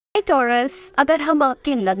Taurus, अगर हम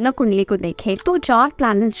आपके लग्न कुंडली को देखें तो 4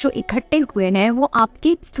 प्लैनेट्स जो इकट्ठे हुए हैं वो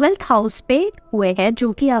आपके 12th हाउस पे हुए हैं,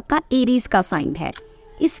 जो कि आपका एरीज का साइन है।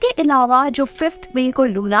 इसके अलावा जो 5th मई को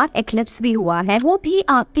लूनार एक्लिप्स भी हुआ है वो भी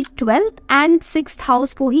आपके 12th एंड 6th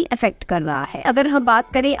हाउस को ही अफेक्ट कर रहा है। अगर हम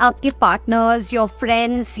बात करें आपके पार्टनर्स, योर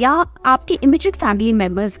फ्रेंड्स या आपके इमीडिएट फैमिली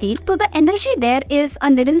मेंबर्स की, तो the energy there is a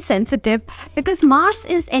little sensitive because Mars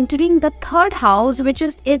is entering the 3rd house which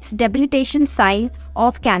is it's debilitation sign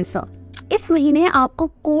of cancer. इस महीने आपको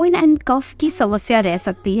कोल्ड एंड कफ की समस्या रह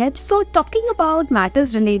सकती है। So talking about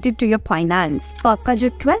matters related to your finance, तो आपका जो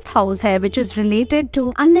 12th हाउस है which is related to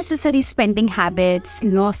unnecessary spending habits,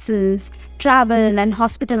 losses, travel and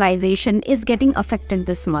hospitalisation is getting affected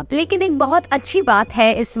this month. लेकिन एक बहुत अच्छी बात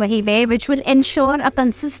है इस महीने which will ensure a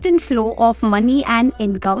consistent flow of money and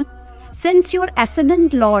income since your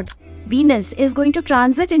ascendant Lord Venus is going to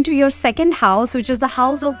transit into your 2nd house, which is the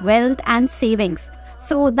house of wealth and savings.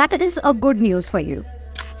 So that is a good news for you.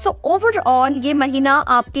 So overall, ये महीना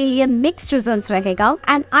आपके लिए mixed results रहेगा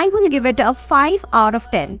and I will give it a 5 out of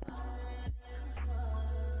 10.